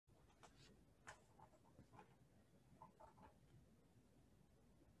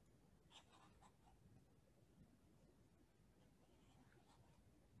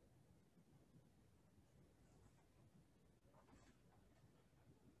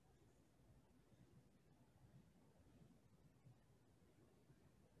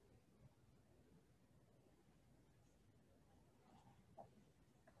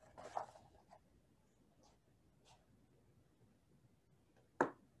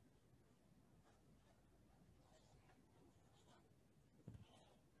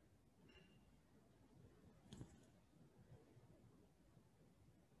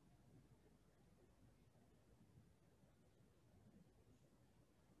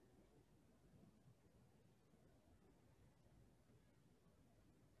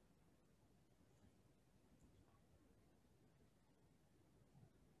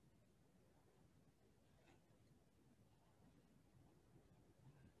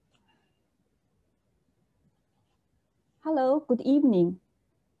Hello, good evening.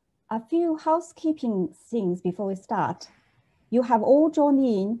 A few housekeeping things before we start. You have all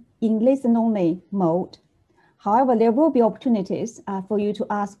joined in listen-only mode. However, there will be opportunities for you to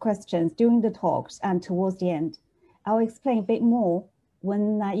ask questions during the talks and towards the end. I'll explain a bit more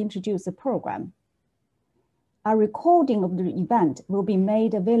when I introduce the program. A recording of the event will be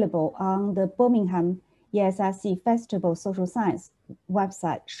made available on the Birmingham ESSC Festival Social Science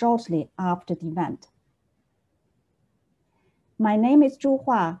website shortly after the event. My name is Zhu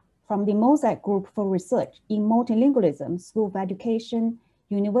Hua from the MOSAIC Group for Research in Multilingualism, School of Education,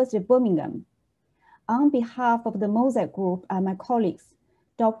 University of Birmingham. On behalf of the MOSAIC Group and my colleagues,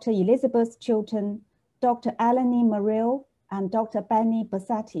 Dr. Elizabeth Chilton, Dr. Eleni Mariel, and Dr. Benny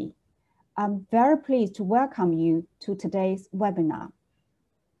Bassetti, I'm very pleased to welcome you to today's webinar.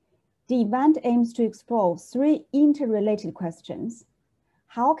 The event aims to explore three interrelated questions.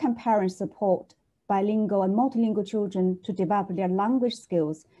 How can parents support bilingual and multilingual children to develop their language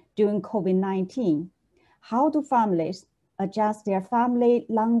skills during COVID-19? How do families adjust their family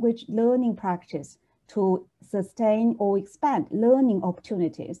language learning practice to sustain or expand learning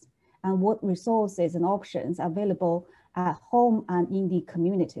opportunities? And what resources and options are available at home and in the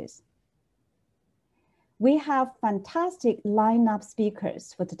communities? We have fantastic lineup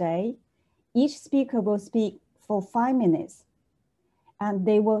speakers for today. Each speaker will speak for 5 minutes, and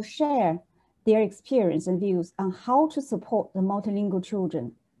they will share their experience and views on how to support the multilingual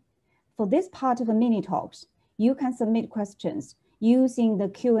children. For this part of the mini talks, you can submit questions using the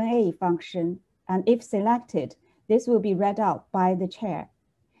Q&A function, and if selected, this will be read out by the chair.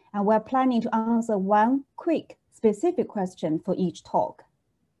 And we're planning to answer one quick specific question for each talk.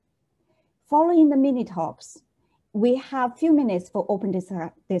 Following the mini talks, we have a few minutes for open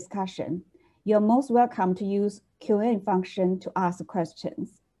discussion. You're most welcome to use Q&A function to ask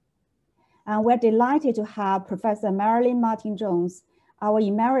questions. And we're delighted to have Professor Marilyn Martin-Jones, our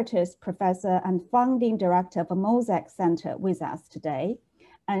Emeritus Professor and Founding Director of the MOSAIC Center with us today.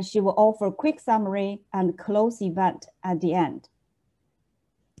 And she will offer a quick summary and close the event at the end.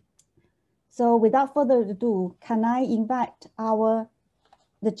 So without further ado, can I invite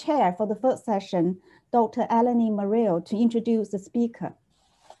the chair for the first session, Dr. Eleni Mariel, to introduce the speaker.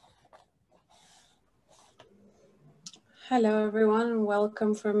 Hello, everyone.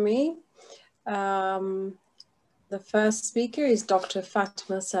 Welcome from me. The first speaker is Dr.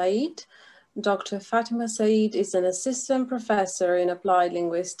 Fatima Saeed. Dr. Fatima Saeed is an assistant professor in applied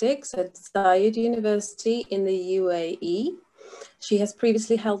linguistics at Zayed University in the UAE. She has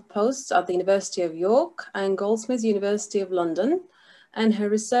previously held posts at the University of York and Goldsmiths University of London, and her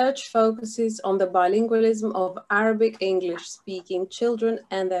research focuses on the bilingualism of Arabic English-speaking children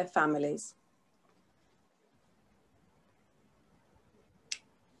and their families.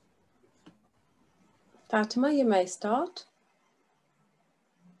 Fatima, you may start.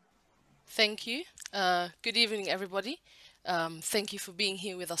 Thank you. Good evening, everybody. Thank you for being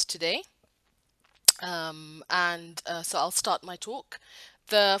here with us today. So I'll start my talk.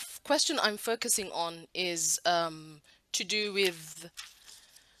 The question I'm focusing on is to do with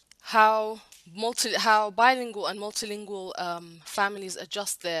how bilingual and multilingual families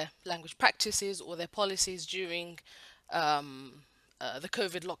adjust their language practices or their policies during the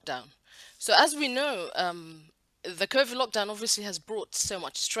COVID lockdown. So as we know, the COVID lockdown obviously has brought so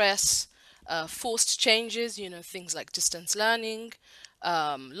much stress, forced changes, things like distance learning,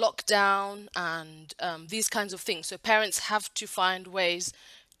 lockdown, and these kinds of things. So parents have to find ways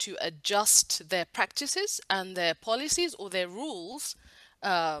to adjust their practices and their policies or their rules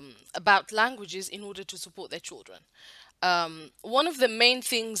about languages in order to support their children. One of the main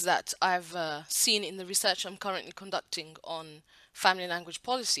things that I've seen in the research I'm currently conducting on family language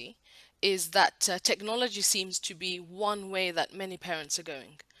policy is that technology seems to be one way that many parents are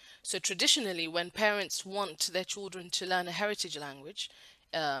going. So traditionally, when parents want their children to learn a heritage language,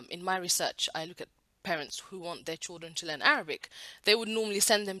 in my research, I look at parents who want their children to learn Arabic. They would normally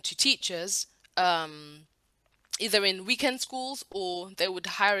send them to teachers, either in weekend schools, or they would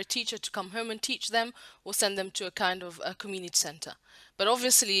hire a teacher to come home and teach them, or send them to a kind of a community center. But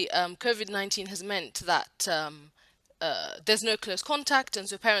obviously, COVID-19 has meant that there's no close contact, and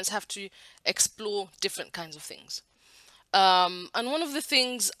so parents have to explore different kinds of things. And one of the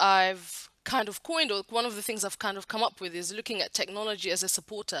things I've kind of coined, or one of the things I've kind of come up with, is looking at technology as a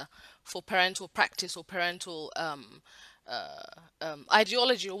supporter for parental practice or parental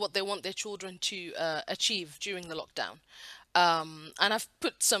ideology, or what they want their children to achieve during the lockdown. And I've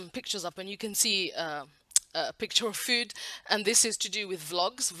put some pictures up, and you can see a picture of food, and this is to do with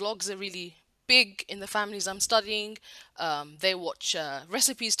vlogs. Vlogs are really big in the families I'm studying. They watch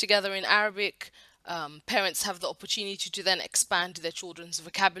recipes together in Arabic. Parents have the opportunity to then expand their children's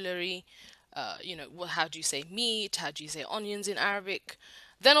vocabulary. How do you say meat? How do you say onions in Arabic?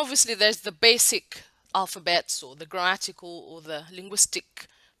 Then obviously there's the basic alphabets or the grammatical or the linguistic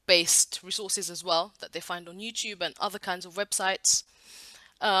based resources as well that they find on YouTube and other kinds of websites.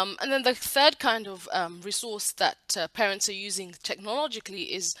 And then the third kind of resource that parents are using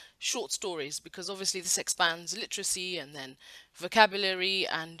technologically is short stories, because obviously this expands literacy and then vocabulary,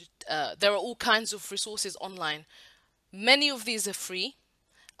 and there are all kinds of resources online. Many of these are free.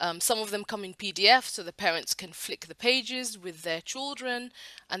 Some of them come in PDF, so the parents can flick the pages with their children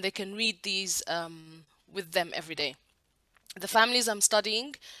and they can read these with them every day. The families I'm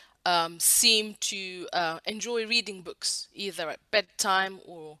studying seem to enjoy reading books either at bedtime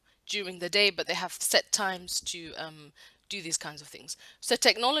or during the day, but they have set times to do these kinds of things. So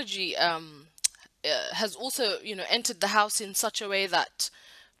technology has also, entered the house in such a way that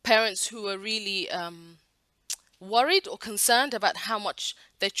parents who are really worried or concerned about how much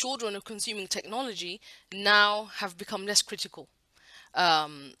their children are consuming technology now have become less critical.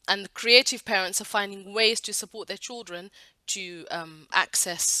 And creative parents are finding ways to support their children to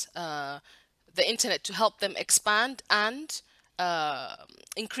access the internet to help them expand and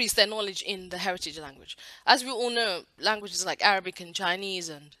increase their knowledge in the heritage language. As we all know, languages like Arabic and Chinese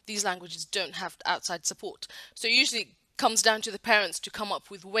and these languages don't have outside support. So usually it comes down to the parents to come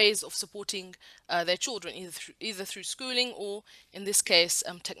up with ways of supporting their children, either through schooling or, in this case,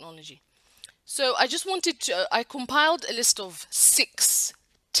 technology. So I just wanted to, I compiled a list of 6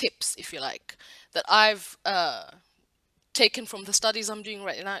 tips, if you like, that I've taken from the studies I'm doing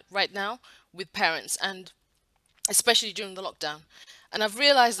right now with parents, and especially during the lockdown. And I've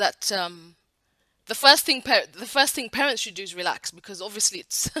realized that the first thing parents should do is relax, because obviously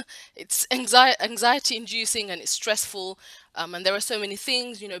it's anxiety inducing and it's stressful, and there are so many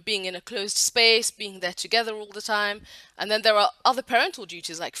things, being in a closed space, being there together all the time, and then there are other parental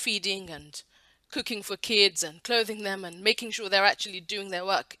duties like feeding and cooking for kids and clothing them and making sure they're actually doing their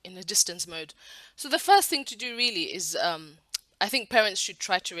work in a distance mode. So the first thing to do really is I think parents should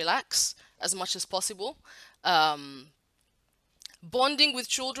try to relax as much as possible. Bonding with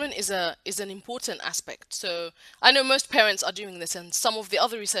children is an important aspect. So I know most parents are doing this, and some of the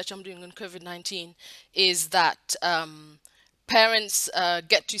other research I'm doing on COVID-19 is that parents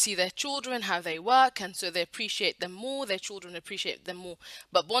get to see their children, how they work, and so they appreciate them more, their children appreciate them more.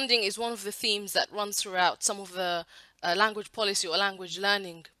 But bonding is one of the themes that runs throughout some of the language policy or language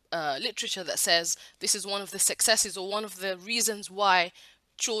learning literature that says this is one of the successes or one of the reasons why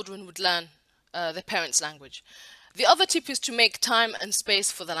children would learn their parents' language. The other tip is to make time and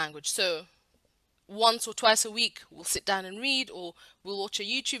space for the language. So once or twice a week, we'll sit down and read, or we'll watch a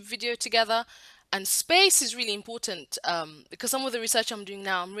YouTube video together. And space is really important because some of the research I'm doing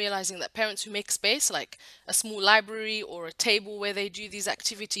now, I'm realizing that parents who make space, like a small library or a table where they do these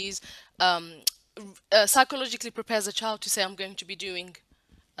activities, psychologically prepares a child to say, I'm going to be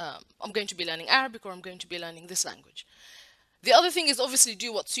learning Arabic, or I'm going to be learning this language. The other thing is obviously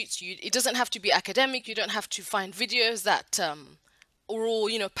do what suits you. It doesn't have to be academic. You don't have to find videos that are all,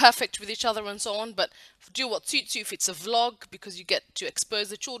 perfect with each other and so on, but do what suits you. If it's a vlog, because you get to expose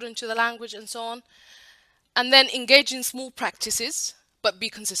the children to the language and so on. And then engage in small practices, but be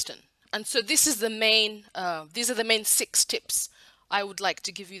consistent. And so this is these are the main 6 tips I would like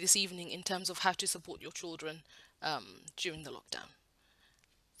to give you this evening in terms of how to support your children during the lockdown.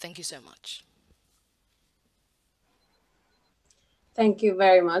 Thank you so much. Thank you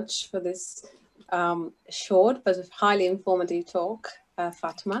very much for this short but highly informative talk,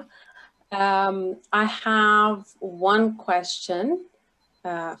 Fatima. I have one question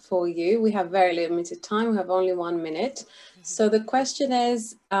for you. We have very limited time. We have only 1 minute. So the question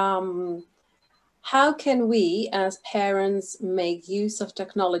is, how can we as parents make use of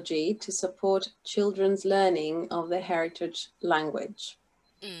technology to support children's learning of their heritage language?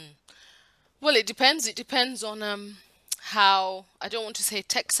 Well, it depends. It depends on how, I don't want to say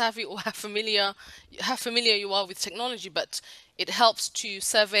tech savvy or how familiar you are with technology, but it helps to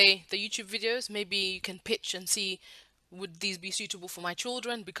survey the YouTube videos. Maybe you can pitch and see, would these be suitable for my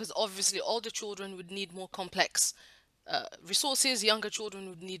children? Because obviously older children would need more complex resources, younger children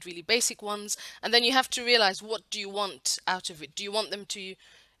would need really basic ones. And then you have to realize, what do you want out of it? Do you want them to,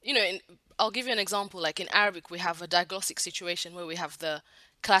 I'll give you an example. Like in Arabic, we have a diglossic situation where we have the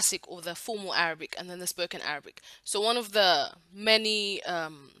classic or the formal Arabic and then the spoken Arabic. So one of the many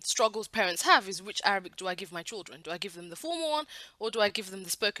struggles parents have is, which Arabic do I give my children? Do I give them the formal one or do I give them the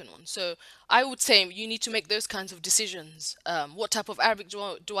spoken one? So I would say you need to make those kinds of decisions. What type of Arabic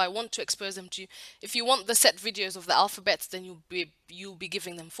do I want to expose them to? If you want the set videos of the alphabets, then you'll be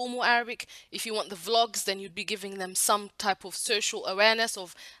giving them formal Arabic. If you want the vlogs, then you'd be giving them some type of social awareness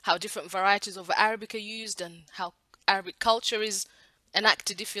of how different varieties of Arabic are used and how Arabic culture is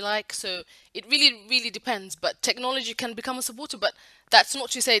enacted, if you like. So it really depends, but technology can become a supporter, but that's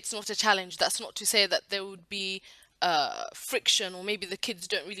not to say it's not a challenge. That's not to say that there would be friction, or maybe the kids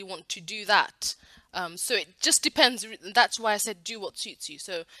don't really want to do that. So it just depends. That's why I said do what suits you.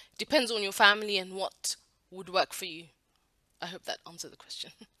 So it depends on your family and what would work for you. I hope that answered the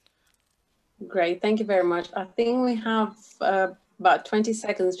question. Great, thank you very much. I think we have about 20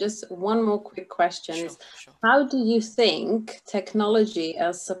 seconds. Just one more quick question is, how do you think technology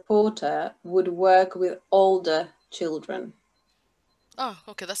as supporter would work with older children? Oh,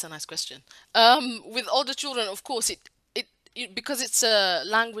 okay, that's a nice question. With older children, of course, because it's a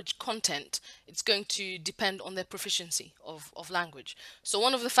language content, it's going to depend on their proficiency of language. So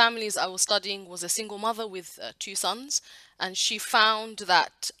one of the families I was studying was a single mother with 2 sons, and she found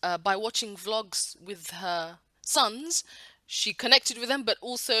that by watching vlogs with her sons, she connected with them, but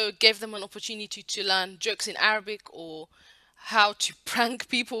also gave them an opportunity to learn jokes in Arabic, or how to prank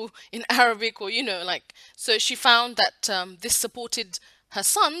people in Arabic, or so she found that this supported her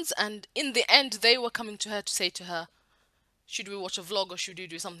sons, and in the end they were coming to her to say to her, should we watch a vlog or should we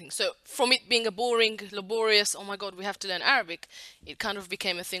do something? So from it being a boring, laborious, oh my god, we have to learn Arabic, it kind of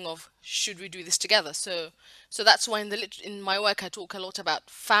became a thing of, should we do this together? So that's why in my work I talk a lot about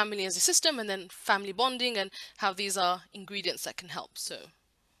family as a system, and then family bonding, and how these are ingredients that can help. So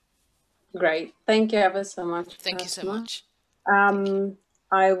great, thank you ever so much. Thank you so much.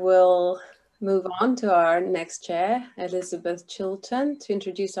 I will move on to our next chair, Elizabeth Chilton, to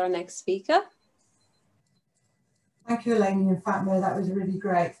introduce our next speaker. Thank you, Elaine and Fatma, that was really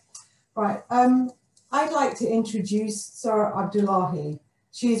great. Right, I'd like to introduce Sarah Abdullahi.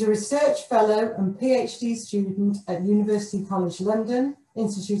 She is a research fellow and PhD student at University College London,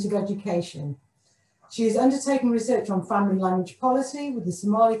 Institute of Education. She is undertaking research on family language policy with the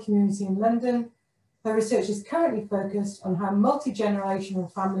Somali community in London. Her research is currently focused on how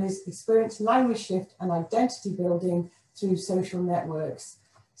multi-generational families experience language shift and identity building through social networks.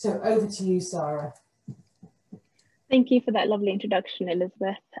 So over to you, Sarah. Thank you for that lovely introduction,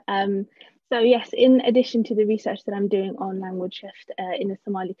 Elizabeth. So yes, in addition to the research that I'm doing on language shift in the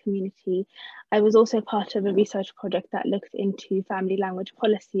Somali community, I was also part of a research project that looked into family language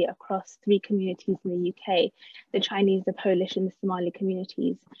policy across 3 communities in the UK, the Chinese, the Polish and the Somali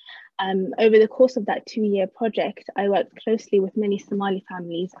communities. Over the course of that 2-year project, I worked closely with many Somali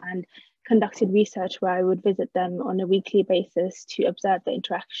families and conducted research where I would visit them on a weekly basis to observe the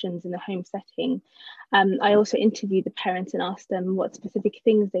interactions in the home setting. I also interviewed the parents and asked them what specific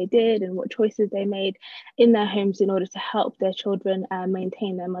things they did and what choices they made in their homes in order to help their children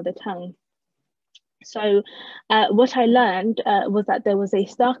maintain their mother tongue. So what I learned was that there was a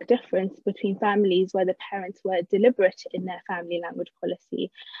stark difference between families where the parents were deliberate in their family language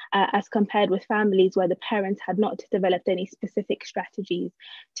policy as compared with families where the parents had not developed any specific strategies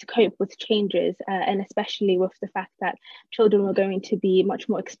to cope with changes, and especially with the fact that children were going to be much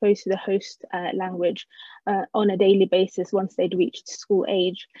more exposed to the host language on a daily basis once they'd reached school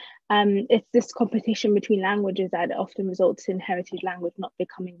age. It's this competition between languages that often results in heritage language not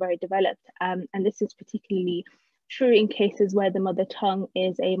becoming very developed. And this is particularly true in cases where the mother tongue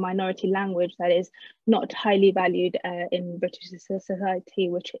is a minority language that is not highly valued in British society,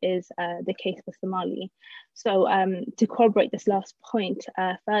 which is the case for Somali. So to corroborate this last point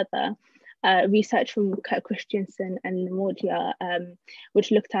further, research from Kurt Christensen and Limorgia,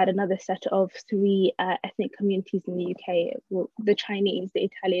 which looked at another set of 3 ethnic communities in the UK, well, the Chinese, the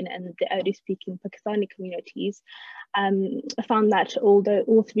Italian and the Urdu-speaking Pakistani communities, found that although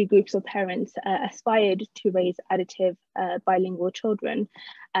all 3 groups of parents aspired to raise additive bilingual children,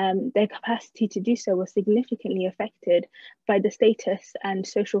 their capacity to do so was significantly affected by the status and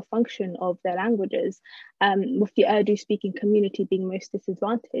social function of their languages, with the Urdu-speaking community being most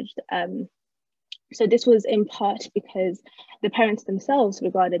disadvantaged. So this was in part because the parents themselves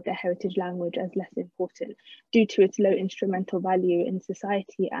regarded their heritage language as less important due to its low instrumental value in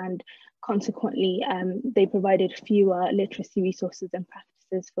society, and consequently they provided fewer literacy resources and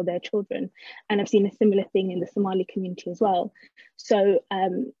practices for their children. And I've seen a similar thing in the Somali community as well. So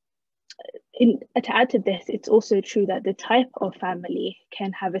to add to this, it's also true that the type of family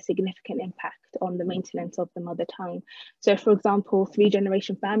can have a significant impact on the maintenance of the mother tongue. So for example,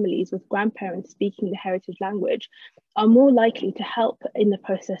 3-generation families with grandparents speaking the heritage language are more likely to help in the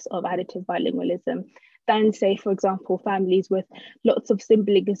process of additive bilingualism than, say, for example, families with lots of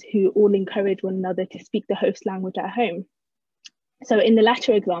siblings who all encourage one another to speak the host language at home. So in the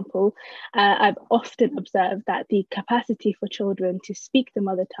latter example, I've often observed that the capacity for children to speak the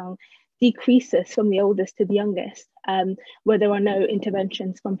mother tongue decreases from the oldest to the youngest, where there are no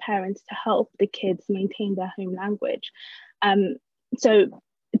interventions from parents to help the kids maintain their home language. So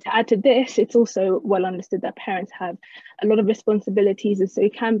to add to this, it's also well understood that parents have a lot of responsibilities, and so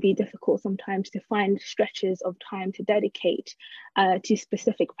it can be difficult sometimes to find stretches of time to dedicate to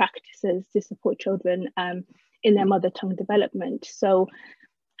specific practices to support children in their mother tongue development. So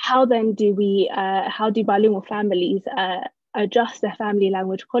how then do bilingual families adjust their family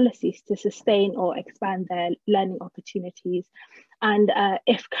language policies to sustain or expand their learning opportunities? And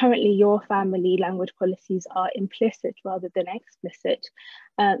if currently your family language policies are implicit rather than explicit,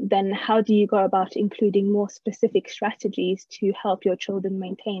 then how do you go about including more specific strategies to help your children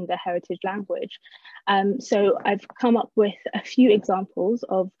maintain their heritage language? So I've come up with a few examples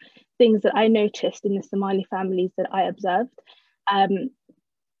of things that I noticed in the Somali families that I observed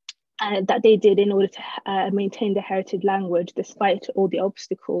that they did in order to maintain their heritage language despite all the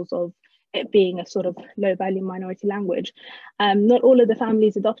obstacles of it being a sort of low value minority language. Not all of the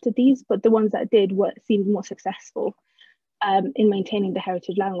families adopted these, but the ones that did seemed more successful in maintaining the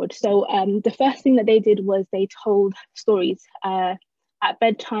heritage language. So the first thing that they did was they told stories at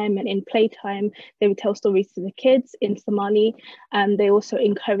bedtime and in playtime. They would tell stories to the kids in Somali. They also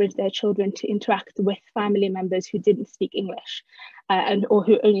encouraged their children to interact with family members who didn't speak English or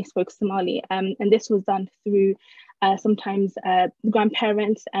who only spoke Somali. And this was done through sometimes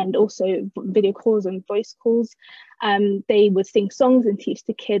grandparents and also video calls and voice calls. They would sing songs and teach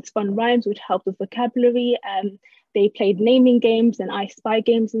the kids fun rhymes, which helped with vocabulary. They played naming games and I Spy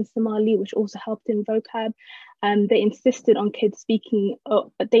games in Somali, which also helped in vocab. They insisted on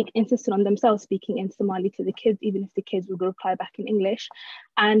themselves speaking in Somali to the kids, even if the kids would reply back in English.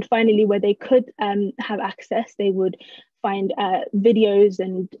 And finally, where they could have access, they would find videos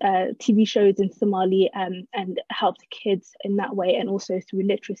and TV shows in Somali and help the kids in that way, and also through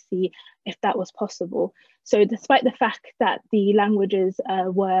literacy, if that was possible. So despite the fact that the languages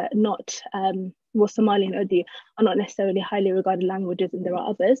were not, Somali and Urdu are not necessarily highly regarded languages, and there are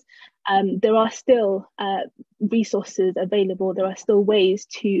others, there are still resources available. There are still ways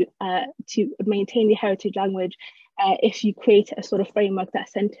to maintain the heritage language if you create a sort of framework that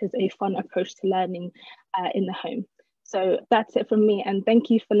centers a fun approach to learning in the home. So that's it from me, and thank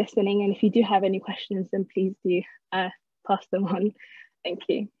you for listening. And if you do have any questions, then please do pass them on. Thank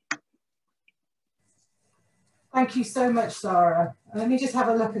you. Thank you so much, Sarah. Let me just have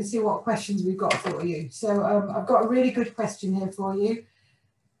a look and see what questions we've got for you. So I've got a really good question here for you.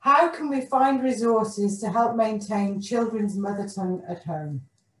 How can we find resources to help maintain children's mother tongue at home?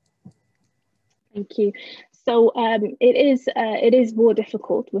 Thank you. So it is more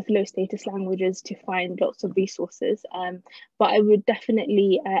difficult with low status languages to find lots of resources, but I would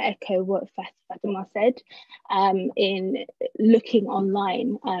definitely echo what Fatima said in looking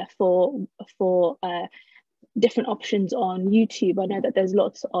online for different options on YouTube. I know that there's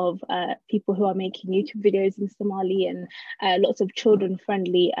lots of people who are making YouTube videos in Somali, and lots of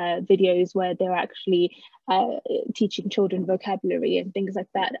children-friendly videos where they're actually teaching children vocabulary and things like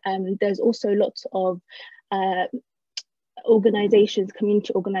that. There's also lots of organizations,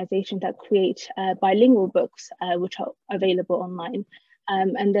 community organizations that create bilingual books which are available online.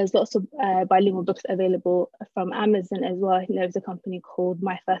 And there's lots of bilingual books available from Amazon as well. I think there's a company called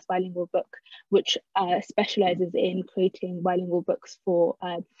My First Bilingual Book, which specializes in creating bilingual books for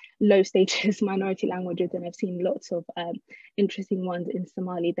low status minority languages. And I've seen lots of interesting ones in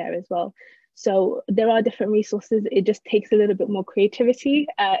Somali there as well. So there are different resources. It just takes a little bit more creativity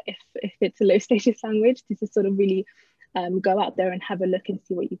if it's a low status language to just sort of really go out there and have a look and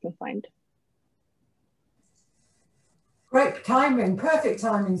see what you can find. Great timing, perfect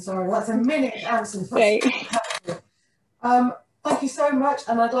timing, sorry. That's a minute answer. Great. Thank you so much.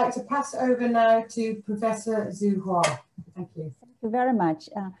 And I'd like to pass over now to Professor Zhu Hua. Thank you. Thank you very much.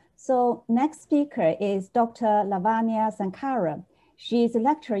 So next speaker is Dr. Lavanya Sankara. She is a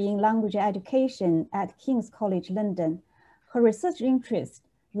lecturer in language education at King's College London. Her research interest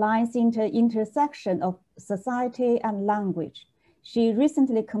lies in the intersection of society and language. She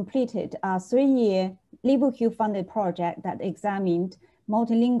recently completed a 3-year Liverpool funded project that examined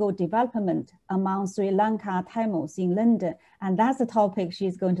multilingual development among Sri Lanka Tamils in London. And that's the topic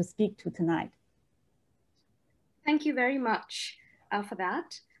she's going to speak to tonight. Thank you very much for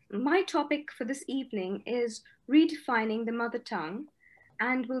that. My topic for this evening is redefining the mother tongue,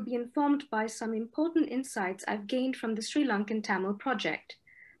 and will be informed by some important insights I've gained from the Sri Lankan Tamil project.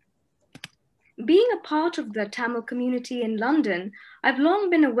 Being a part of the Tamil community in London, I've long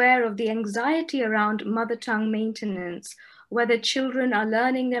been aware of the anxiety around mother tongue maintenance, whether children are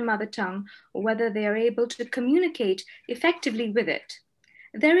learning their mother tongue or whether they are able to communicate effectively with it.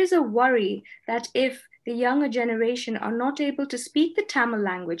 There is a worry that if the younger generation are not able to speak the Tamil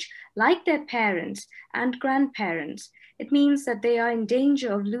language like their parents and grandparents, it means that they are in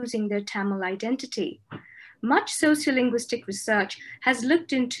danger of losing their Tamil identity. Much sociolinguistic research has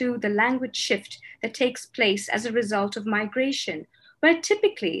looked into the language shift that takes place as a result of migration, where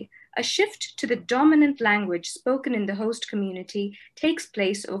typically a shift to the dominant language spoken in the host community takes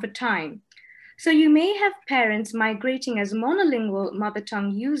place over time. So you may have parents migrating as monolingual mother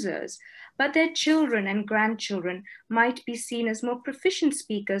tongue users, but their children and grandchildren might be seen as more proficient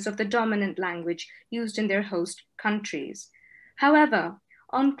speakers of the dominant language used in their host countries. However,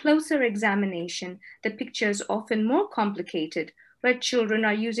 on closer examination, the picture is often more complicated, where children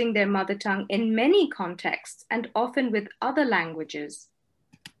are using their mother tongue in many contexts and often with other languages.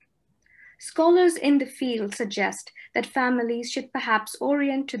 Scholars in the field suggest that families should perhaps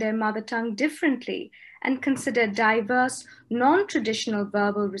orient to their mother tongue differently and consider diverse, non-traditional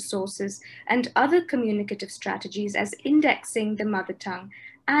verbal resources and other communicative strategies as indexing the mother tongue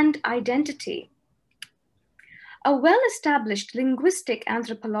and identity. A well-established linguistic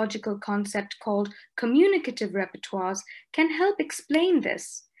anthropological concept called communicative repertoires can help explain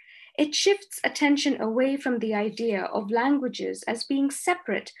this. It shifts attention away from the idea of languages as being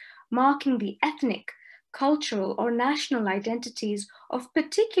separate, marking the ethnic, cultural, or national identities of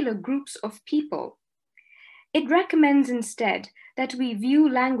particular groups of people. It recommends instead that we view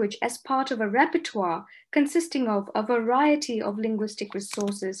language as part of a repertoire consisting of a variety of linguistic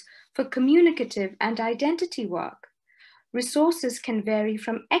resources for communicative and identity work. Resources can vary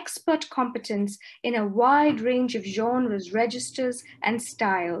from expert competence in a wide range of genres, registers, and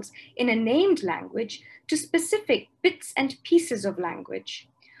styles in a named language to specific bits and pieces of language.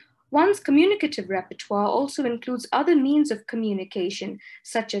 One's communicative repertoire also includes other means of communication,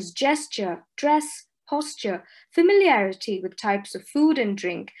 such as gesture, dress, posture, familiarity with types of food and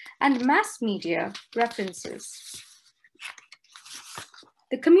drink, and mass media references.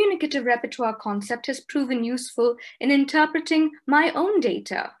 The communicative repertoire concept has proven useful in interpreting my own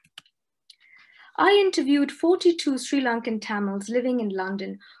data. I interviewed 42 Sri Lankan Tamils living in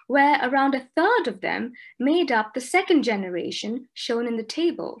London, where around a third of them made up the second generation shown in the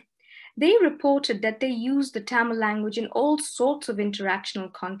table. They reported that they use the Tamil language in all sorts of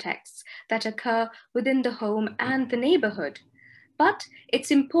interactional contexts that occur within the home and the neighborhood. But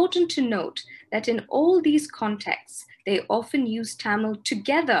it's important to note that in all these contexts, they often use Tamil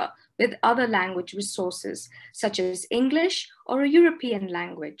together with other language resources, such as English or a European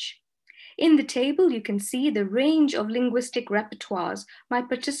language. In the table, you can see the range of linguistic repertoires my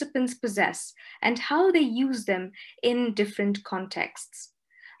participants possess and how they use them in different contexts.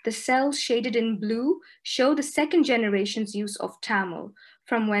 The cells shaded in blue show the second generation's use of Tamil,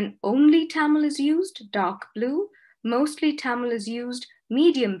 from when only Tamil is used, dark blue, mostly Tamil is used,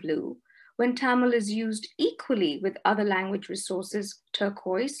 medium blue, when Tamil is used equally with other language resources,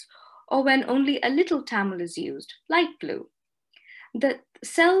 turquoise, or when only a little Tamil is used, light blue. The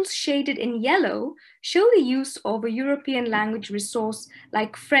cells shaded in yellow show the use of a European language resource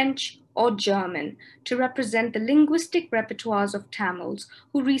like French or German to represent the linguistic repertoires of Tamils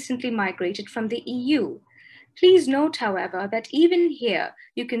who recently migrated from the EU. Please note, however, that even here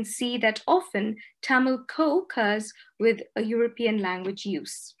you can see that often Tamil co-occurs with a European language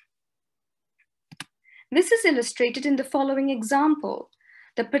use. This is illustrated in the following example.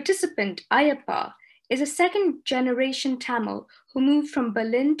 The participant, Ayappa, is a second-generation Tamil who moved from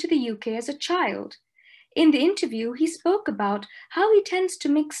Berlin to the UK as a child. In the interview, he spoke about how he tends to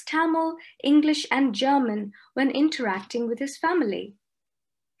mix Tamil, English, and German when interacting with his family.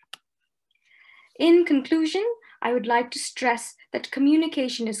 In conclusion, I would like to stress that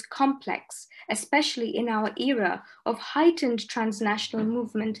communication is complex, especially in our era of heightened transnational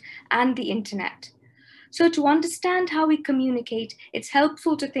movement and the internet. So to understand how we communicate, it's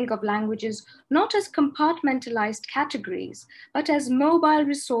helpful to think of languages not as compartmentalized categories, but as mobile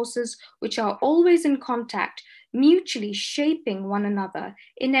resources which are always in contact, mutually shaping one another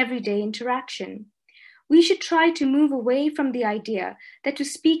in everyday interaction. We should try to move away from the idea that to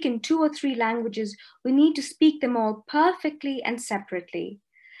speak in 2 or 3 languages, we need to speak them all perfectly and separately.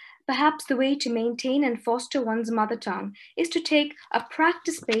 Perhaps the way to maintain and foster one's mother tongue is to take a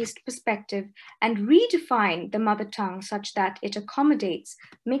practice-based perspective and redefine the mother tongue such that it accommodates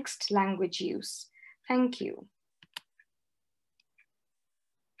mixed language use. Thank you.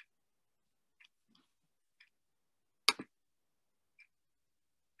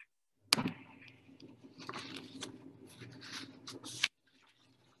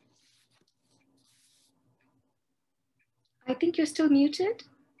 I think you're still muted.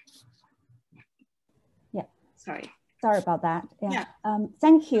 Yeah. Sorry about that. Yeah.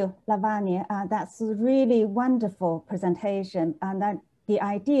 Thank you, Lavanya. That's a really wonderful presentation. And that the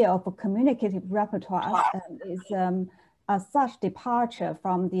idea of a communicative repertoire is such departure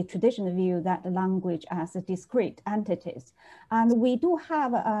from the traditional view that the language as a discrete entities. And we do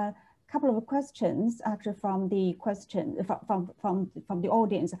have a couple of questions actually from the from the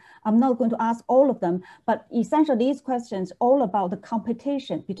audience. I'm not going to ask all of them, but essentially these questions all about the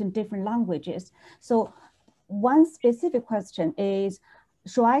competition between different languages. So one specific question is,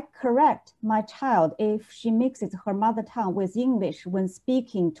 should I correct my child if she mixes her mother tongue with English when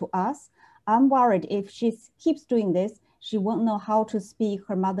speaking to us? I'm worried if she keeps doing this, she won't know how to speak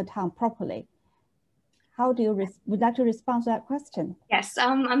her mother tongue properly. How do you would you like to respond to that question? Yes,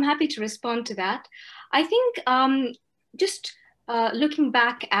 I'm happy to respond to that. I think just looking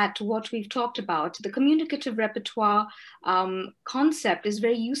back at what we've talked about, the communicative repertoire concept is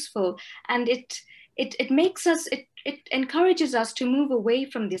very useful, and it makes us, it encourages us to move away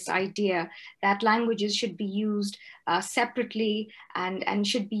from this idea that languages should be used separately and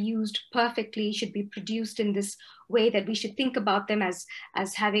should be used perfectly, should be produced in this way that we should think about them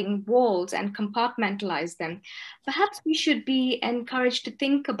as having walls and compartmentalize them. Perhaps we should be encouraged to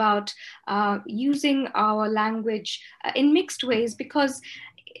think about using our language in mixed ways, because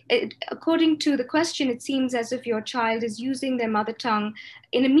according to the question, it seems as if your child is using their mother tongue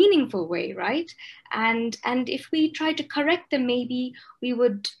in a meaningful way, right? And if we try to correct them, maybe we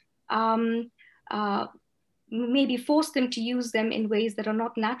would maybe force them to use them in ways that are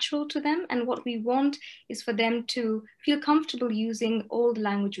not natural to them. And what we want is for them to feel comfortable using all the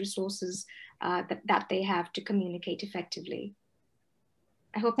language resources that they have to communicate effectively.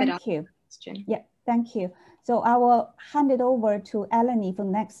 I hope that answers the question. Yeah, thank you. So I will hand it over to Eleni for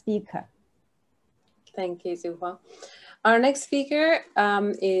the next speaker. Thank you, Zuhua. Our next speaker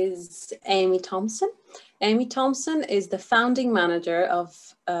is Amy Thompson. Amy Thompson is the founding manager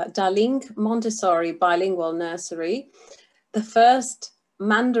of Darling Montessori Bilingual Nursery, the first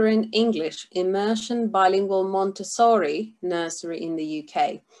Mandarin English immersion bilingual Montessori nursery in the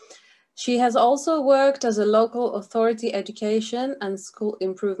UK. She has also worked as a local authority education and school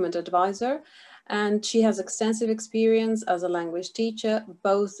improvement advisor, and she has extensive experience as a language teacher,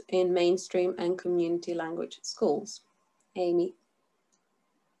 both in mainstream and community language schools. Amy,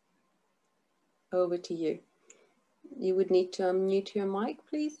 over to you. You would need to unmute your mic,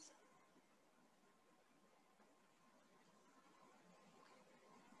 please.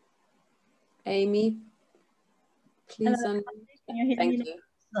 Amy, please unmute. Thank you.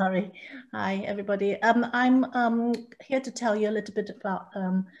 Sorry. Hi, everybody. I'm here to tell you a little bit about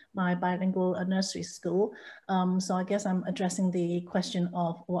my bilingual nursery school. So I guess I'm addressing the question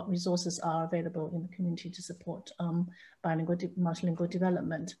of what resources are available in the community to support bilingual, multilingual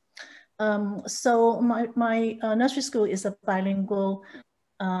development. So my nursery school is a bilingual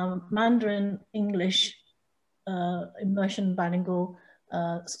Mandarin English immersion bilingual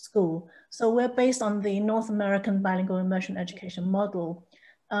school. So we're based on the North American bilingual immersion education model.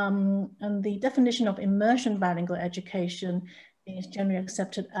 And the definition of immersion bilingual education is generally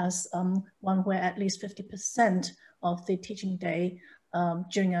accepted as one where at least 50% of the teaching day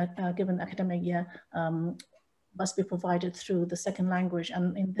during a given academic year must be provided through the second language.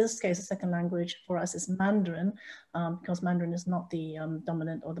 And in this case, the second language for us is Mandarin, because Mandarin is not the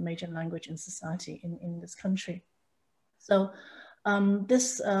dominant or the major language in society in this country. So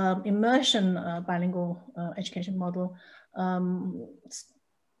this immersion bilingual education model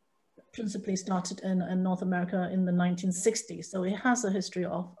principally started in North America in the 1960s. So it has a history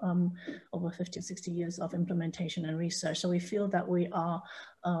of over 50 or 60 years of implementation and research. So we feel that we are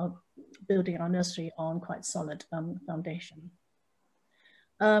building our nursery on quite solid foundation.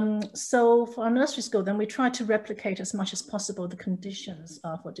 So for our nursery school, then we try to replicate as much as possible the conditions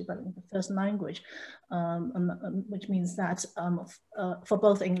for developing the first language, which means that for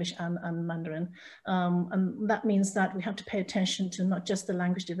both English and Mandarin. And that means that we have to pay attention to not just the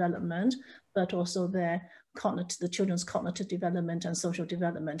language development, but also their the children's cognitive development and social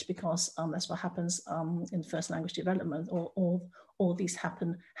development, because that's what happens in first language development, or all these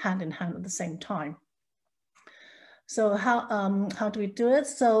happen hand in hand at the same time. So how do we do it?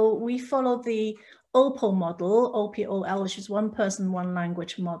 So we follow the OPOL model, OPOL, which is one person, one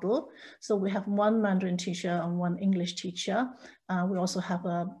language model. So we have one Mandarin teacher and one English teacher. We also have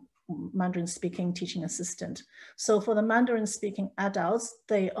a Mandarin speaking teaching assistant. So for the Mandarin speaking adults,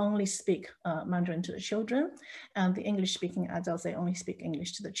 they only speak Mandarin to the children, and the English speaking adults, they only speak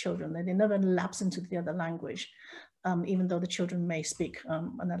English to the children. They never lapse into the other language, even though the children may speak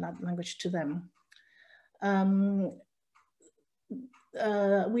another language to them.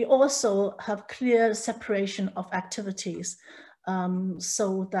 We also have clear separation of activities,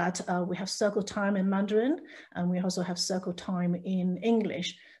 so that we have circle time in Mandarin, and we also have circle time in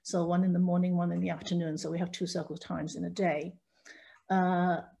English. So one in the morning, one in the afternoon. So we have 2 circle times in a day.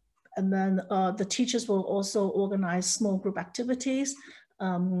 And then the teachers will also organize small group activities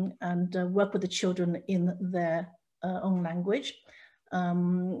and work with the children in their own language.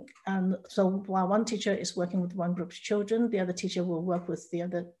 And so while one teacher is working with one group of children, the other teacher will work with the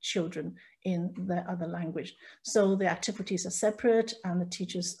other children in their other language. So the activities are separate, and the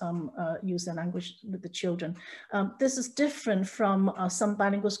teachers use their language with the children. This is different from some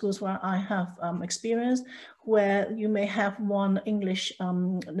bilingual schools where I have experience, where you may have one English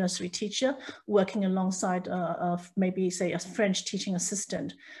nursery teacher working alongside maybe say a French teaching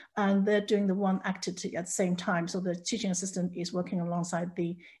assistant, and they're doing the one activity at the same time. So the teaching assistant is working alongside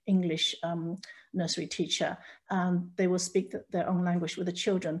the English nursery teacher, and they will speak their own language with the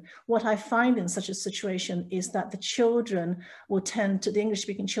children. What I find in such a situation is that the children will tend to, the English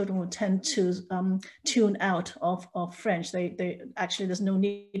speaking children will tend to tune out of French. They actually, there's no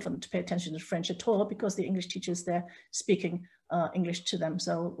need for them to pay attention to French at all, because the English teachers, they're speaking English to them.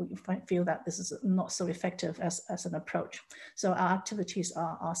 So we feel that this is not so effective as an approach. So our activities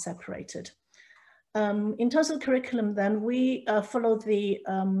are separated. In terms of curriculum, then we follow the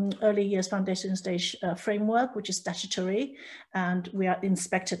early years foundation stage framework, which is statutory, and we are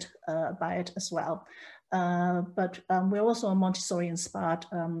inspected by it as well. But we're also a Montessori inspired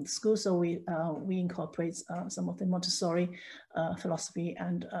school, so we incorporate some of the Montessori philosophy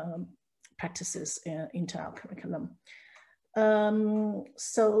and practices into our curriculum.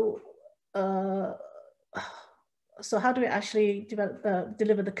 So how do we actually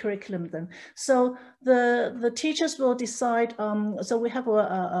deliver the curriculum then? So the teachers will decide, so we have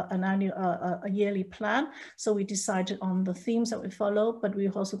a yearly plan. So we decided on the themes that we follow, but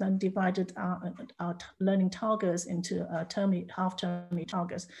we've also then divided our learning targets into half-term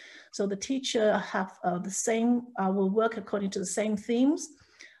targets. So the teacher have the same, will work according to the same themes.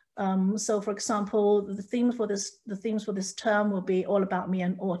 So for example, the themes for this term will be all about me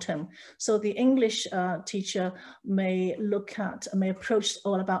and autumn. So the English teacher may approach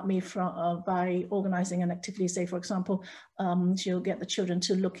all about me by organizing an activity. Say, for example, she'll get the children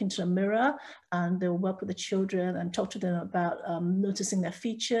to look into a mirror, and they'll work with the children and talk to them about noticing their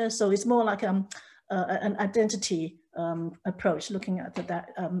features. So it's more like an identity approach, looking at that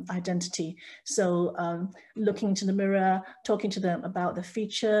identity. So looking into the mirror, talking to them about the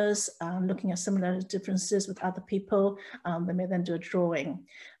features, looking at similar differences with other people. They may then do a drawing.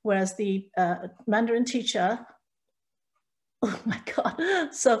 Whereas the Mandarin teacher, oh my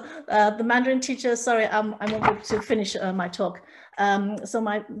God. So the Mandarin teacher, sorry, I wanted to finish my talk.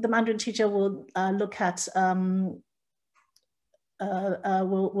 So the Mandarin teacher will look at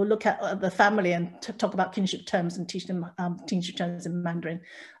we'll look at the family and talk about kinship terms and teach them kinship terms in Mandarin.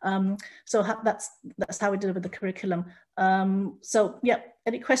 So that's how we deliver the curriculum. So yeah,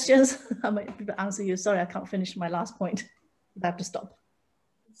 any questions? I might be able to answer you. Sorry, I can't finish my last point. I have to stop.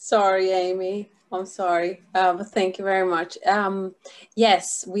 Sorry, Amy. I'm sorry, but thank you very much.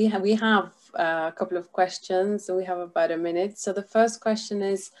 Yes, we have a couple of questions, and we have about a minute. So the first question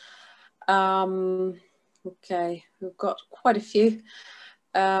is, okay, we've got quite a few.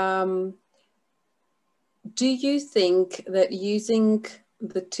 Do you think that using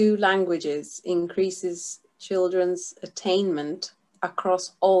the 2 languages increases children's attainment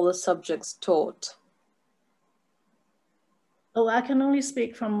across all the subjects taught? Oh, I can only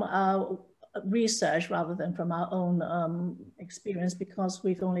speak from research rather than from our own experience, because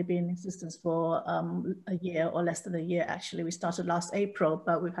we've only been in existence for a year or less than a year. Actually, we started last April,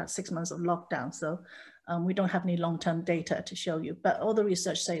 but we've had 6 months of lockdown. So we don't have any long-term data to show you, but all the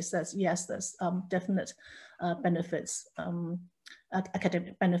research says that yes, there's definite benefits,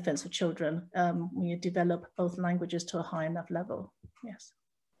 academic benefits for children when you develop both languages to a high enough level. Yes.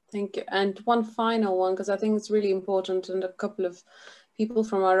 Thank you. And one final one, because I think it's really important, and a couple of people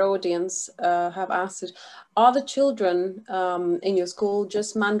from our audience have asked, are the children in your school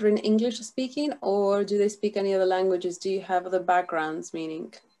just Mandarin English speaking, or do they speak any other languages? Do you have other backgrounds,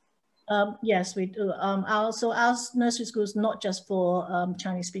 meaning? Yes, we do. Our nursery school is not just for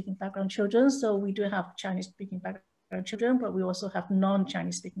Chinese-speaking background children. So we do have Chinese-speaking background children, but we also have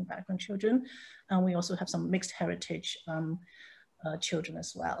non-Chinese-speaking background children, and we also have some mixed heritage children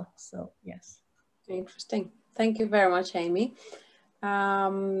as well. So yes. Interesting. Thank you very much, Amy.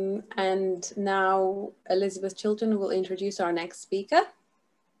 And now Elizabeth Chilton will introduce our next speaker.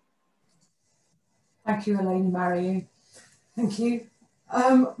 Thank you, Elaine Mariu. Thank you.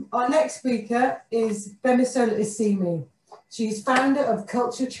 Our next speaker is Bemisola Isimi. She's founder of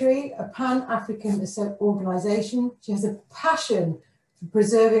Culture Tree, a Pan-African organisation. She has a passion for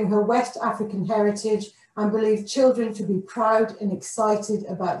preserving her West African heritage and believes children should be proud and excited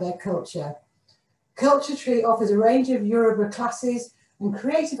about their culture. Culture Tree offers a range of Yoruba classes and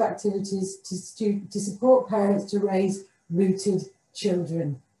creative activities to support parents to raise rooted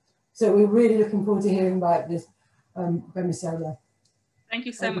children. So we're really looking forward to hearing about this, Bemisola. Thank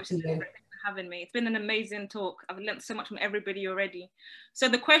you so much for having me. It's been an amazing talk. I've learned so much from everybody already. So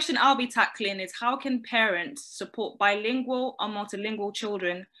the question I'll be tackling is, how can parents support bilingual or multilingual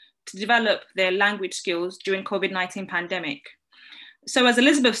children to develop their language skills during COVID-19 pandemic? So as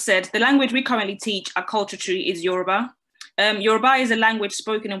Elizabeth said, the language we currently teach at Culture Tree is Yoruba. Yoruba is a language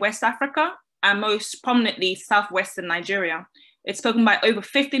spoken in West Africa and most prominently Southwestern Nigeria. It's spoken by over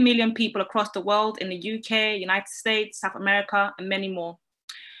 50 million people across the world in the UK, United States, South America, and many more.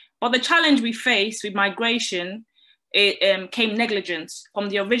 But the challenge we face with migration came negligence from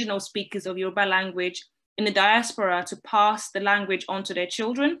the original speakers of Yoruba language in the diaspora to pass the language on to their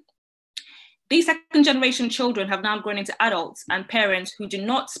children. These second generation children have now grown into adults and parents who do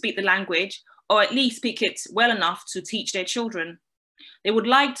not speak the language, or at least speak it well enough to teach their children. They would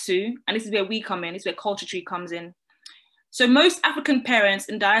like to, and this is where we come in, this is where Culture Tree comes in. So most African parents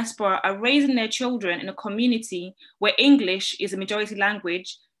in diaspora are raising their children in a community where English is a majority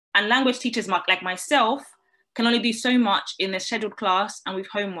language, and language teachers like myself can only do so much in their scheduled class and with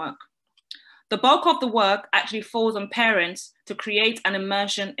homework. The bulk of the work actually falls on parents to create an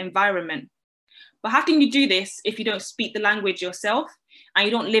immersion environment. But how can you do this if you don't speak the language yourself and you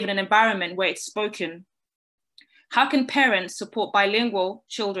don't live in an environment where it's spoken? How can parents support bilingual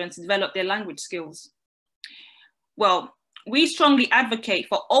children to develop their language skills? Well, we strongly advocate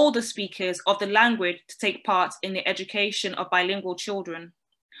for all the speakers of the language to take part in the education of bilingual children.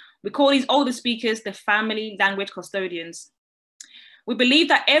 We call these older speakers the family language custodians. We believe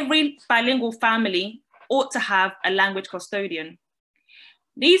that every bilingual family ought to have a language custodian.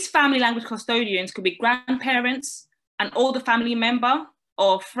 These family language custodians could be grandparents, an older family member,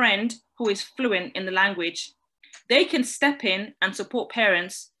 or a friend who is fluent in the language. They can step in and support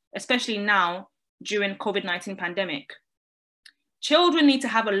parents, especially now during COVID-19 pandemic. Children need to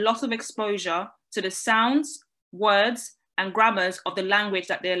have a lot of exposure to the sounds, words, and grammars of the language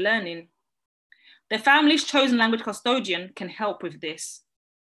that they're learning. The family's chosen language custodian can help with this.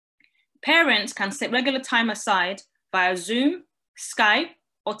 Parents can set regular time aside via Zoom, Skype,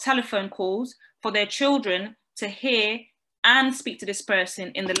 or telephone calls for their children to hear and speak to this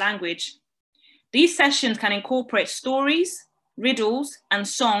person in the language. These sessions can incorporate stories, riddles, and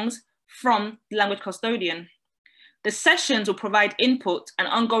songs from the language custodian. The sessions will provide input and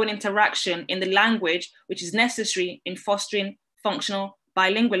ongoing interaction in the language, which is necessary in fostering functional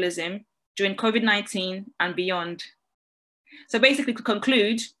bilingualism during COVID-19 and beyond. So basically, to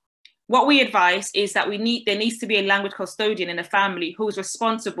conclude, what we advise is that there needs to be a language custodian in the family who is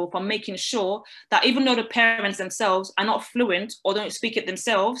responsible for making sure that even though the parents themselves are not fluent or don't speak it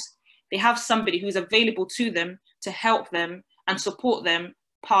themselves, they have somebody who's available to them to help them and support them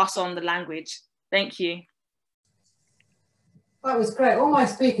pass on the language. Thank you. That was great. All my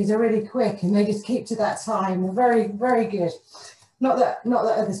speakers are really quick and they just keep to that time. They're very, very good. Not that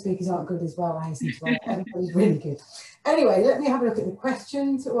other speakers aren't good as well, I hasten to add. Everybody's really good. Anyway, let me have a look at the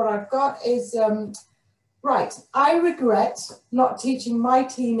questions. What I've got is, right, I regret not teaching my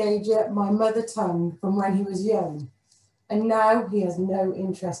teenager my mother tongue from when he was young, and now he has no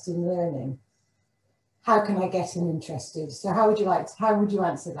interest in learning. How can I get him interested? So how would you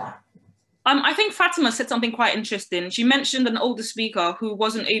answer that? I think Fatima said something quite interesting. She mentioned an older speaker who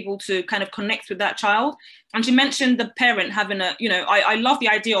wasn't able to kind of connect with that child. And she mentioned the parent having I love the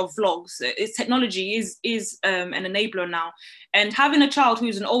idea of vlogs. Technology is an enabler now. And having a child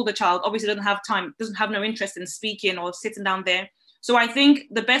who's an older child obviously doesn't have time, doesn't have no interest in speaking or sitting down there. So I think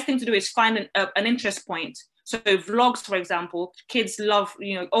the best thing to do is find an interest point. So vlogs, for example, kids love,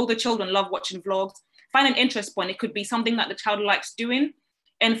 older children love watching vlogs. find an interest point. It could be something that the child likes doing,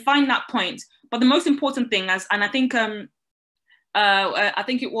 and find that point. But the most important thing, and I think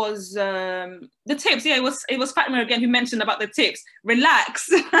it was the tips. Yeah, it was Fatima again who mentioned about the tips. Relax.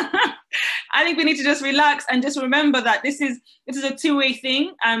 I think we need to just relax and just remember that this is a two-way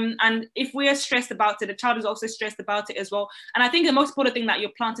thing. And if we are stressed about it, the child is also stressed about it as well. And I think the most important thing that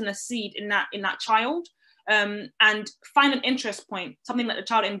you're planting a seed in that child, and find an interest point, something that the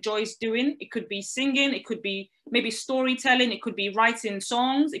child enjoys doing. It could be singing, it could be maybe storytelling, it could be writing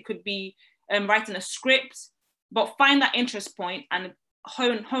songs, it could be writing a script. But find that interest point and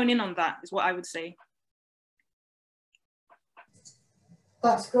hone in on that is what I would say.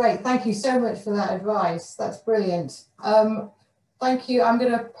 That's great. Thank you so much for that advice. That's brilliant. Thank you. I'm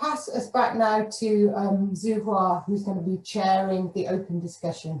going to pass us back now to Zuhua, who's going to be chairing the open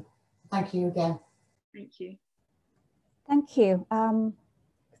discussion. Thank you again. Thank you. Thank you.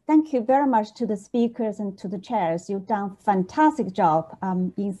 Thank you very much to the speakers and to the chairs. You've done a fantastic job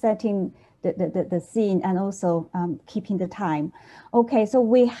in setting the scene and also keeping the time. Okay, so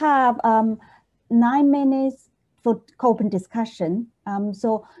we have 9 minutes for open discussion.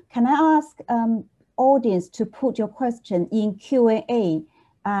 So can I ask audience to put your question in Q&A,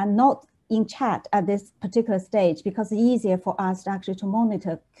 not in chat at this particular stage, because it's easier for us actually to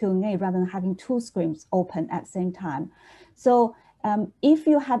monitor Q&A rather than having 2 screens open at the same time. So if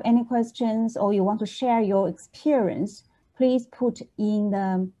you have any questions or you want to share your experience, please put in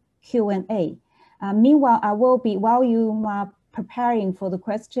the Q&A. Meanwhile, I will be, while you are preparing for the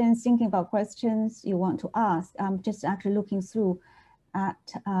questions, thinking about questions you want to ask, I'm just actually looking through at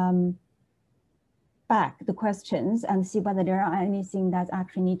back the questions and see whether there are anything that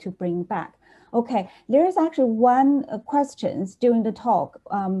actually need to bring back. Okay, there is actually one questions during the talk,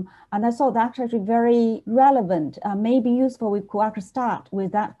 and I thought that's actually very relevant, maybe useful. We could actually start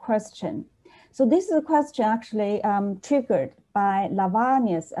with that question. So this is a question actually triggered by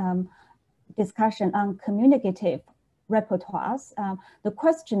Lavania's discussion on communicative repertoires. The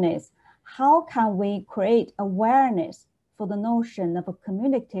question is, how can we create awareness for the notion of a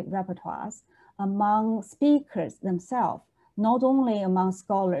communicative repertoires among speakers themselves, not only among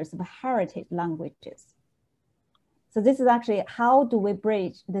scholars of heritage languages? So this is actually, how do we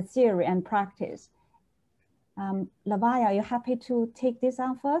bridge the theory and practice? Lavanya, are you happy to take this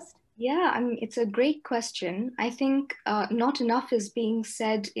on first? Yeah, I mean, it's a great question. I think not enough is being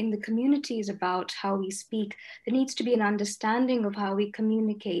said in the communities about how we speak. There needs to be an understanding of how we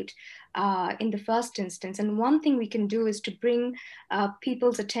communicate in the first instance. And one thing we can do is to bring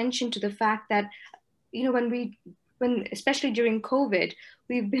people's attention to the fact that, you know, when especially during COVID,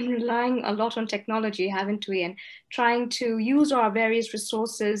 we've been relying a lot on technology, haven't we? And trying to use our various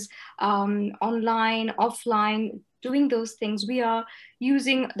resources online, offline, doing those things. We are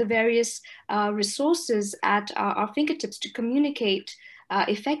using the various resources at our fingertips to communicate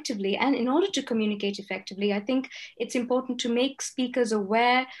effectively. And in order to communicate effectively, I think it's important to make speakers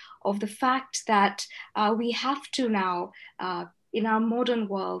aware of the fact that we have to now, in our modern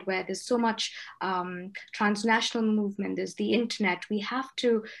world where there's so much transnational movement, there's the internet, we have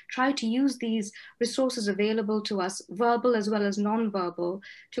to try to use these resources available to us, verbal as well as non-verbal,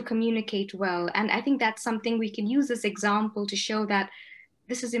 to communicate well. And I think that's something we can use this example to show that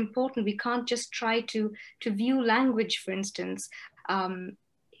this is important. We can't just try to view language, for instance,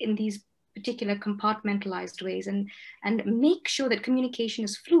 in these particular compartmentalized ways, and make sure that communication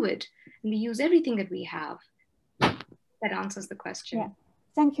is fluid and we use everything that we have. That answers the question. Yeah,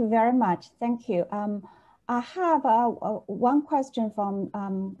 thank you very much. Thank you. I have one question from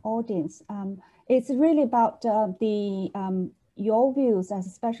audience. It's really about your views as a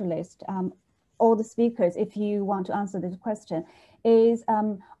specialist, all the speakers, if you want to answer this question, is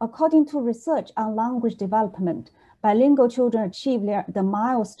according to research on language development, bilingual children achieve the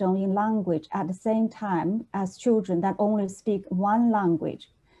milestone in language at the same time as children that only speak one language.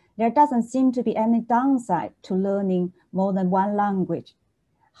 There doesn't seem to be any downside to learning more than one language.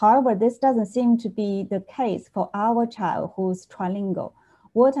 However, this doesn't seem to be the case for our child who's trilingual.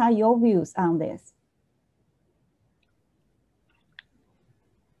 What are your views on this?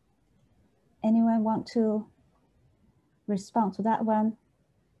 Anyone want to respond to that one?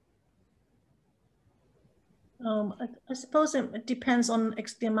 I suppose it depends on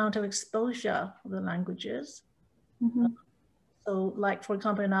the amount of exposure of the languages. Mm-hmm. So like, for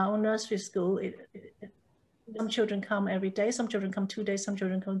example, in our own nursery school, some children come every day, some children come 2 days, some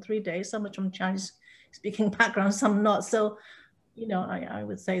children come 3 days, some are from Chinese speaking backgrounds, some not. So, you know, I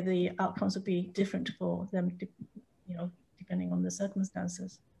would say the outcomes would be different for them, you know, depending on the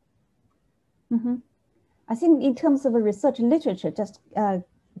circumstances. Mm-hmm. I think in terms of a research literature, just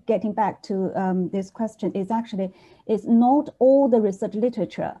getting back to this question, is actually, it's not all the research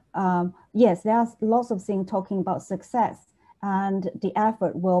literature. Yes, there are lots of things talking about success and the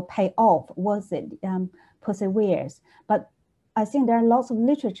effort will pay off once it perseveres. But I think there are lots of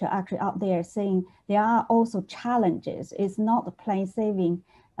literature actually out there saying there are also challenges. It's not a plain sailing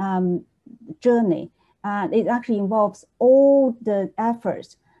journey. And it actually involves all the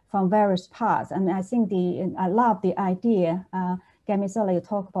efforts from various parts. And I think I love the idea, Gamisola, you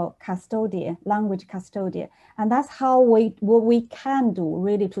talk about custodian, language custodian. And that's how what we can do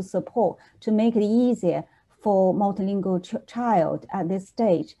really to support, to make it easier for multilingual child at this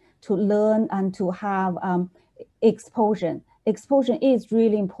stage to learn and to have exposure. Exposure is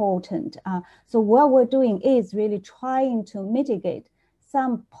really important. So what we're doing is really trying to mitigate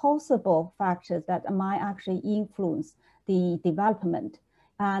some possible factors that might actually influence the development.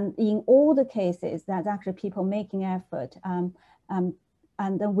 And in all the cases, that's actually people making effort. And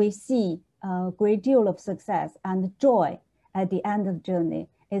then we see a great deal of success and joy at the end of the journey.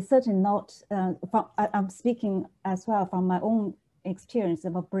 It's certainly not, I'm speaking as well from my own experience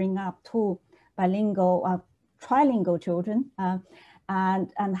of bringing up two bilingual, trilingual children,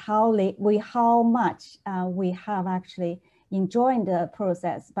 and how much we have actually enjoying the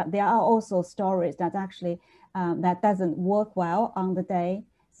process. But there are also stories that actually that doesn't work well on the day.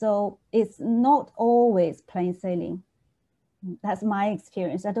 So it's not always plain sailing. That's my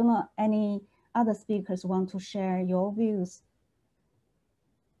experience. I don't know any other speakers want to share your views.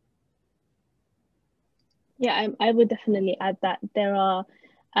 Yeah, I would definitely add that there are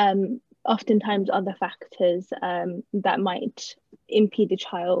oftentimes other factors that might impede the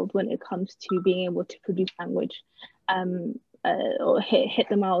child when it comes to being able to produce language or hit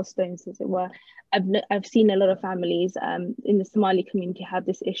the milestones, as it were. I've seen a lot of families in the Somali community have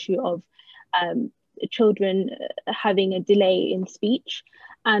this issue of children having a delay in speech,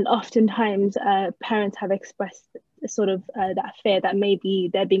 and oftentimes parents have expressed sort of that fear that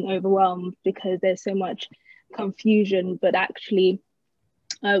maybe they're being overwhelmed because there's so much confusion, but actually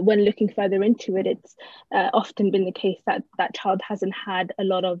when looking further into it, it's often been the case that that child hasn't had a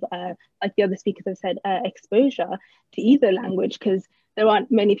lot of, like the other speakers have said, exposure to either language, because there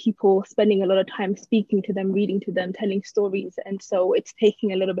aren't many people spending a lot of time speaking to them, reading to them, telling stories. And so it's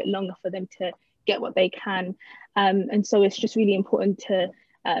taking a little bit longer for them to get what they can. And so it's just really important to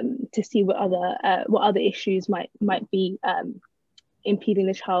see what other issues might be impeding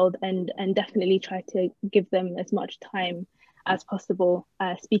the child, and definitely try to give them as much time as possible,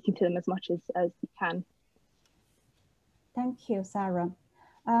 speaking to them as much as you can. Thank you, Sarah.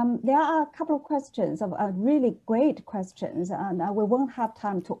 There are a couple of questions, of really great questions, and we won't have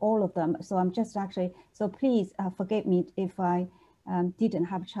time to all of them. So I'm just actually, so please forgive me if I didn't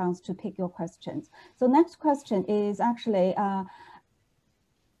have a chance to pick your questions. So next question is actually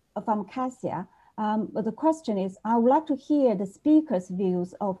from Cassia. But the question is, I would like to hear the speakers'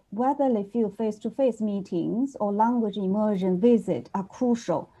 views of whether they feel face-to-face meetings or language immersion visit are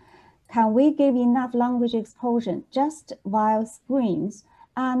crucial. Can we give enough language exposure just via screens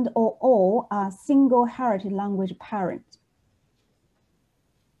and or all are single heritage language parents?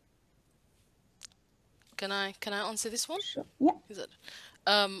 Can I answer this one? Sure. Yeah. Is it?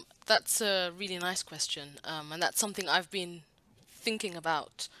 That's a really nice question, and that's something I've been thinking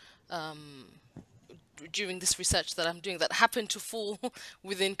about during this research that I'm doing, that happened to fall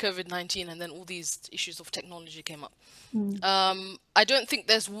within COVID-19, and then all these issues of technology came up. I don't think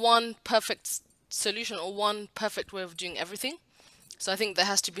there's one perfect solution or one perfect way of doing everything. So I think there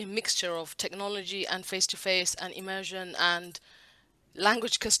has to be a mixture of technology and face-to-face and immersion and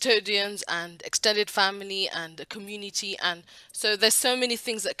language custodians and extended family and a community. And so there's so many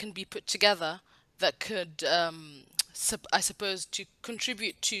things that can be put together that could I suppose, to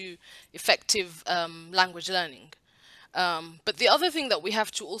contribute to effective language learning. But the other thing that we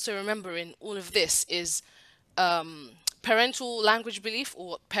have to also remember in all of this is parental language belief, or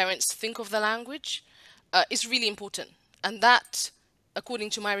what parents think of the language, is really important. And that,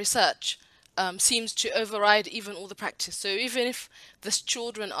 according to my research, seems to override even all the practice. So even if the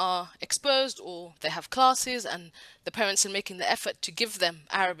children are exposed or they have classes and the parents are making the effort to give them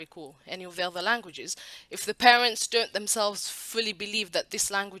Arabic or any of the other languages, if the parents don't themselves fully believe that this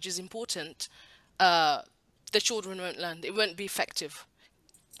language is important, the children won't learn. It won't be effective.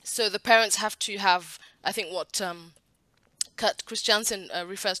 So the parents have to have, I think, what Kurt Christiansen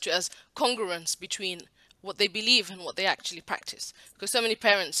refers to as congruence between what they believe and what they actually practice. Because so many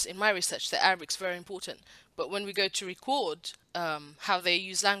parents in my research, their Arabic's very important, but when we go to record how they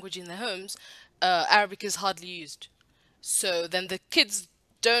use language in their homes, Arabic is hardly used. So then the kids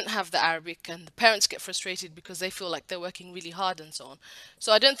don't have the Arabic, and the parents get frustrated because they feel like they're working really hard and so on.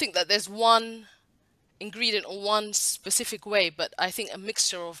 So I don't think that there's one ingredient or one specific way, but I think a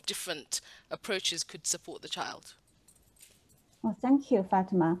mixture of different approaches could support the child. Well, thank you,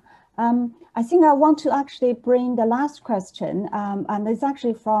 Fatima. I think I want to actually bring the last question, and it's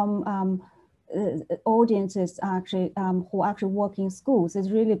actually from audiences actually who actually work in schools. It's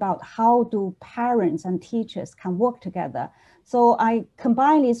really about how do parents and teachers can work together. So I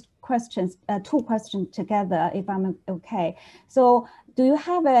combine these questions, two questions together, if I'm okay. So do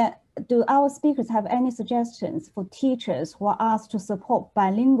our speakers have any suggestions for teachers who are asked to support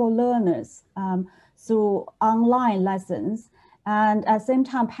bilingual learners through online lessons? And at the same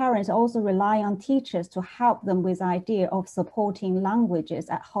time, parents also rely on teachers to help them with the idea of supporting languages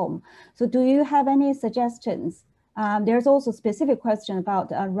at home. So do you have any suggestions? There's also a specific question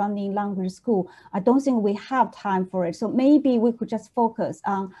about running language school. I don't think we have time for it. So maybe we could just focus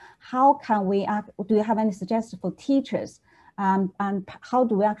on how can we do you have any suggestions for teachers? And how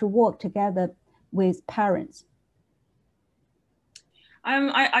do we actually work together with parents?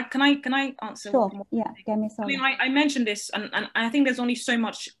 Can I answer? Sure. Yeah, get me started. I mean, I mentioned this, and I think there's only so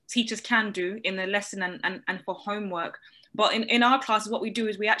much teachers can do in the lesson and for homework. But in our classes, what we do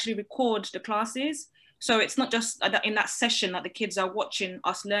is we actually record the classes. So it's not just in that session that the kids are watching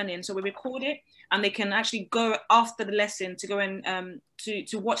us learning. So we record it, and they can actually go after the lesson to go and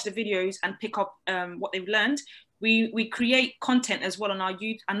to watch the videos and pick up what they've learned. We create content as well on our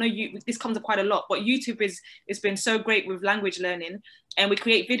YouTube. I know this comes up quite a lot, but YouTube has been so great with language learning, and we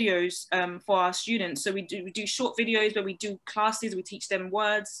create videos for our students. So we do short videos where we do classes, we teach them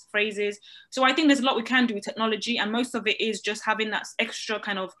words, phrases. So I think there's a lot we can do with technology, and most of it is just having that extra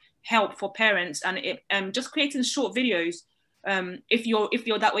kind of help for parents, and just creating short videos if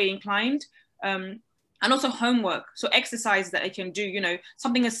you're that way inclined, and also homework. So exercises that they can do, you know,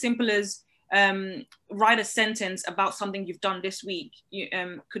 something as simple as write a sentence about something you've done this week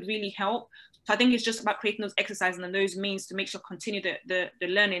could really help. So I think it's just about creating those exercises and those means to make sure continue the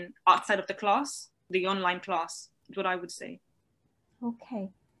learning outside of the class, the online class, is what I would say. Okay,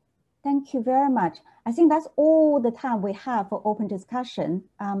 thank you very much. I think that's all the time we have for open discussion.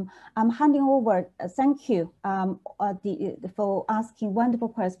 I'm handing over, thank you for asking wonderful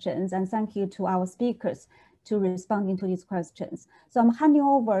questions, and thank you to our speakers to responding to these questions. So I'm handing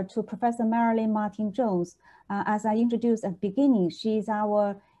over to Professor Marilyn Martin-Jones. As I introduced at the beginning, she's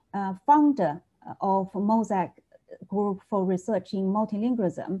our founder of MOSAIC Group for Research in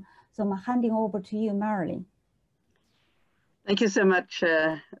Multilingualism. So I'm handing over to you, Marilyn. Thank you so much,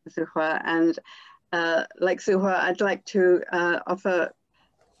 Suhua. And like Suhua, I'd like to offer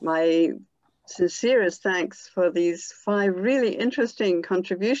my sincerest thanks for these 5 really interesting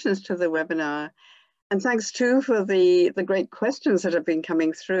contributions to the webinar. And thanks too for the great questions that have been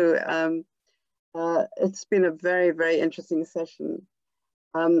coming through. It's been a very, very interesting session.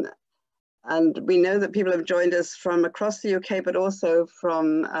 And we know that people have joined us from across the UK, but also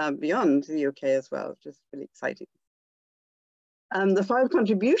from beyond the UK as well, which is really exciting. The 5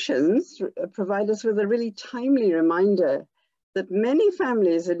 contributions provide us with a really timely reminder that many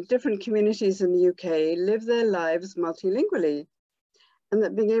families in different communities in the UK live their lives multilingually, and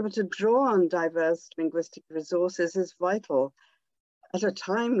that being able to draw on diverse linguistic resources is vital at a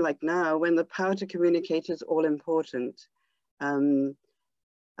time like now when the power to communicate is all important.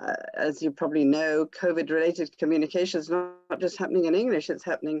 As you probably know, COVID-related communication is not just happening in English, it's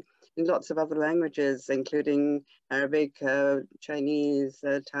happening in lots of other languages, including Arabic, Chinese,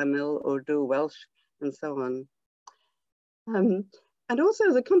 Tamil, Urdu, Welsh, and so on. And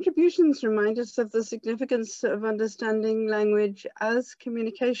also the contributions remind us of the significance of understanding language as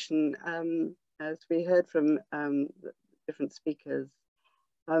communication, as we heard from different speakers.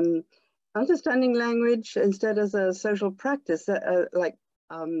 Understanding language instead as a social practice, like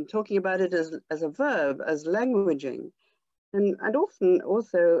talking about it as a verb, as languaging, and often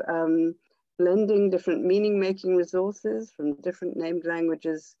also blending different meaning-making resources from different named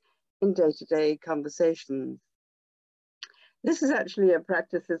languages in day-to-day conversations. This is actually a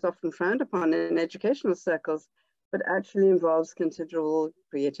practice that's often frowned upon in educational circles, but actually involves considerable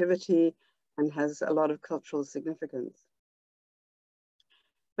creativity and has a lot of cultural significance.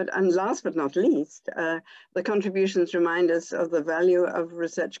 And last but not least, the contributions remind us of the value of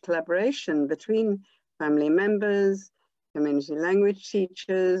research collaboration between family members, community language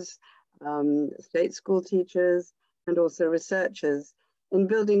teachers, state school teachers, and also researchers in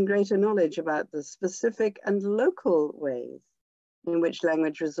building greater knowledge about the specific and local ways in which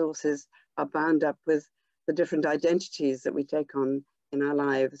language resources are bound up with the different identities that we take on in our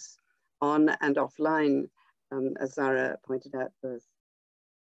lives, on and offline, as Zara pointed out first.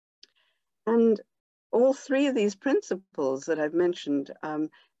 And all three of these principles that I've mentioned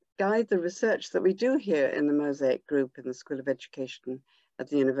guide the research that we do here in the MOSAIC Group in the School of Education at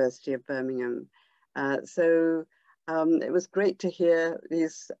the University of Birmingham. It was great to hear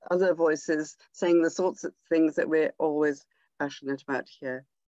these other voices saying the sorts of things that we're always passionate about here.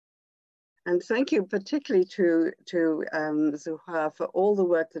 And thank you particularly to Zuhra for all the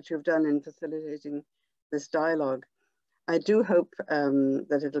work that you've done in facilitating this dialogue. I do hope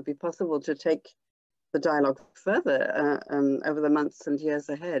that it'll be possible to take the dialogue further over the months and years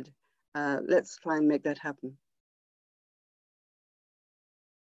ahead. Let's try and make that happen.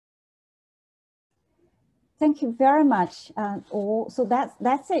 Thank you very much. So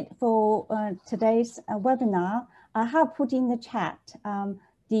that's it for today's webinar. I have put in the chat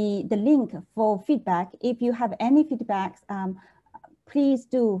the link for feedback. If you have any feedbacks, please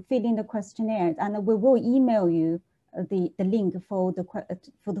do fill in the questionnaire, and we will email you the link for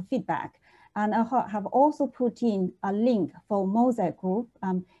the feedback. And I have also put in a link for MOSAIC Group.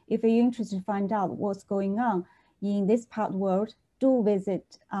 If you're interested to find out what's going on in this part of the world, do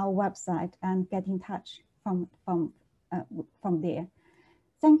visit our website and get in touch from there.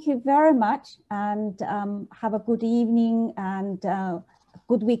 Thank you very much, and have a good evening and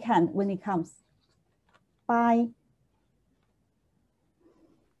good weekend when it comes. Bye.